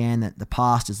understand that the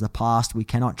past is the past. We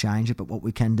cannot change it, but what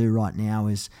we can do right now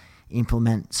is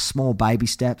implement small baby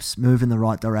steps, move in the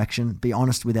right direction, be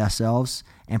honest with ourselves,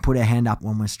 and put our hand up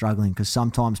when we're struggling, because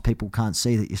sometimes people can't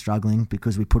see that you're struggling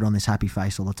because we put on this happy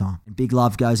face all the time. And big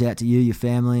love goes out to you, your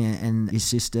family, and your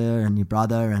sister and your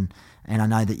brother, and I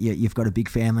know that you've got a big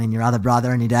family, and your other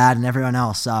brother and your dad and everyone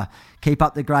else. So keep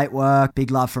up the great work. Big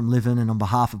love from Livin', and on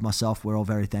behalf of myself, we're all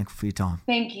very thankful for your time.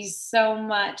 Thank you so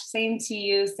much. Same to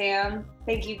you, Sam.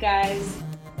 Thank you, guys.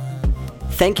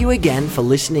 Thank you again for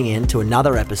listening in to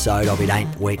another episode of It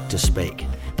Ain't Weak to Speak.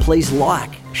 Please like,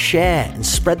 share, and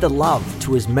spread the love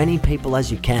to as many people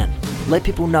as you can. Let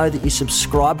people know that you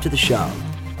subscribe to the show.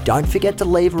 Don't forget to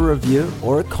leave a review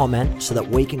or a comment so that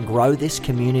we can grow this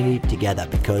community together,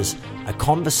 because a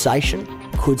conversation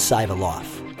could save a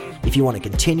life. If you want to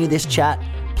continue this chat,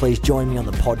 please join me on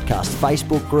the podcast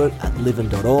Facebook group at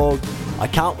livin.org. I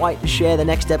can't wait to share the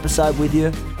next episode with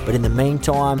you, but in the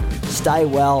meantime, stay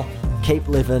well, keep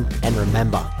living, and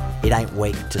remember, it ain't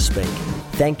weak to speak.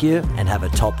 Thank you, and have a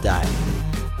top day.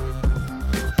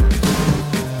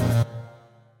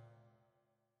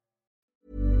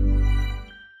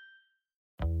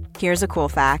 Here's a cool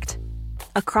fact.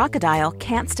 A crocodile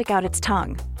can't stick out its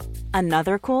tongue.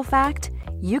 Another cool fact,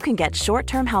 you can get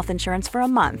short-term health insurance for a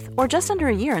month or just under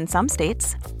a year in some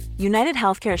states. United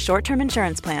Healthcare short-term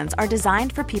insurance plans are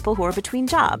designed for people who are between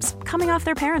jobs, coming off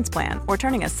their parents' plan, or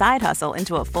turning a side hustle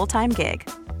into a full-time gig.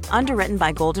 Underwritten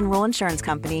by Golden Rule Insurance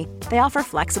Company, they offer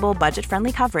flexible,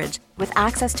 budget-friendly coverage with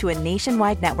access to a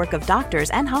nationwide network of doctors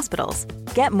and hospitals.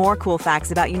 Get more cool facts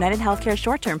about United Healthcare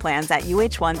short-term plans at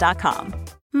uh1.com.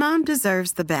 Mom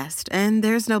deserves the best, and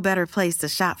there's no better place to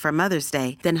shop for Mother's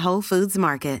Day than Whole Foods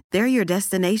Market. They're your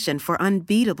destination for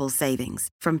unbeatable savings,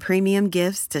 from premium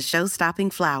gifts to show-stopping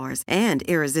flowers and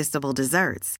irresistible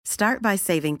desserts. Start by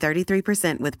saving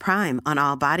 33% with Prime on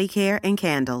all body care and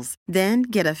candles. Then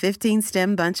get a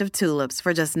 15-stem bunch of tulips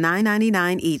for just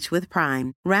 $9.99 each with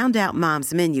Prime. Round out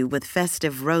Mom's menu with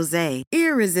festive rosé,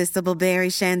 irresistible berry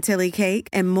chantilly cake,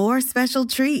 and more special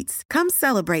treats. Come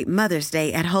celebrate Mother's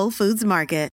Day at Whole Foods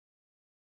Market.